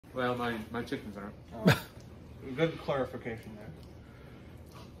Well, my chickens aren't. Good clarification there.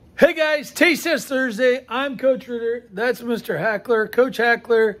 Hey guys, Taste Test Thursday. I'm Coach Ritter. That's Mr. Hackler, Coach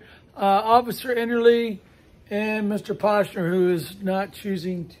Hackler, Officer Enderly, and Mr. Poshner, who is not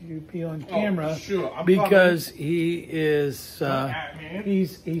choosing to be on camera because he is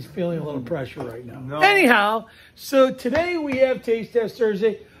he's feeling a little pressure right now. No. Anyhow, so today we have Taste Test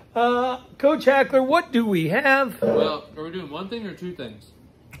Thursday. Coach Hackler, what do we have? Well, are we doing one thing or two things?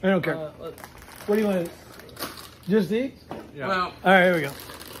 I don't care. What do you want? Just these? Yeah. Well, All right, here we go.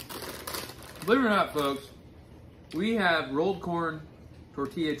 believe it or not, folks, we have rolled corn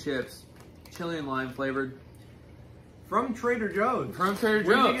tortilla chips, chili and lime flavored. From Trader Joe's. From Trader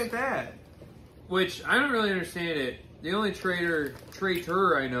Where'd Joe's. you get that? Which I don't really understand it. The only traitor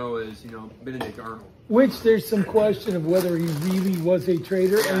I know is, Benedict Arnold. Which there's some question of whether he really was a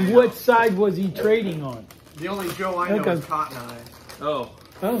trader and I what know. side was he trading on. The only Joe I know Okay. is Cotton Eye. Oh.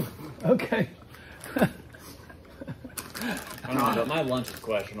 Oh, okay. I don't know, but my lunch is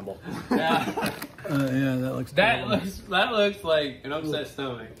questionable. Yeah. Yeah, that looks that terrible. looks like an upset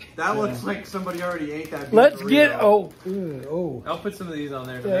stomach. That looks like somebody already ate that. Let's burrito. get oh. I'll put some of these on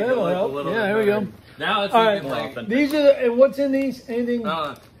there to Yeah, make it that'll look help. a little Yeah, bit here we go. better. Now it's All right, looking like these are and what's in these? Anything?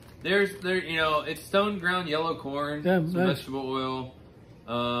 it's stone ground yellow corn, Yeah, some nice. vegetable oil,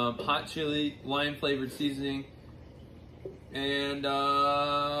 hot chili, lime flavored seasoning, and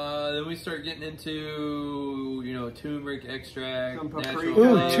then we start getting into turmeric extract, Some natural paprika. Ooh,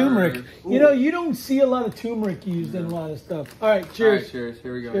 flavors. turmeric. You know, you don't see a lot of turmeric used in a lot of stuff. All right, All cheers. right, cheers.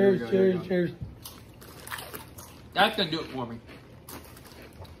 Here we go. Cheers, here we go, cheers, here we go. cheers. That's gonna do it for me.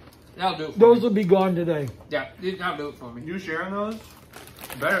 That'll do it for Those me. will be gone today. Yeah, that'll do it for me. You sharing those?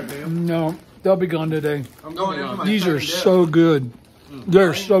 Better be. No, they'll be gone today. I'm going into my These are second dip. so good.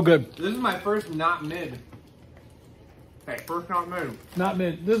 They're so good. This is my first not mid. Hey, first not mid. Not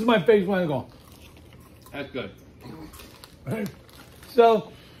mid. This is my face when I go. That's good.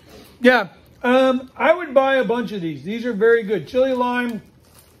 So, yeah, I would buy a bunch of these. These are very good. Chili lime,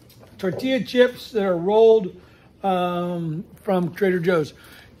 tortilla chips that are rolled from Trader Joe's.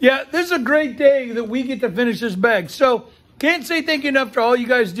 Yeah, this is a great day that we get to finish this bag. So, can't say thank you enough for all you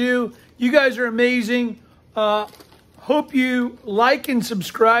guys do. You guys are amazing. Hope you like and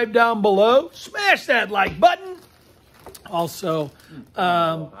subscribe down below. Smash that like button. Also,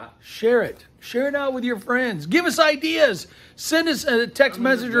 share it. Share it out with your friends. Give us ideas. Send us a text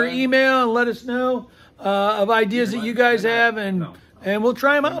message or email and let us know of ideas that you guys have, and we'll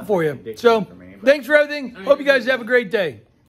try them out for you. So, thanks for everything. Hope you guys have a great day.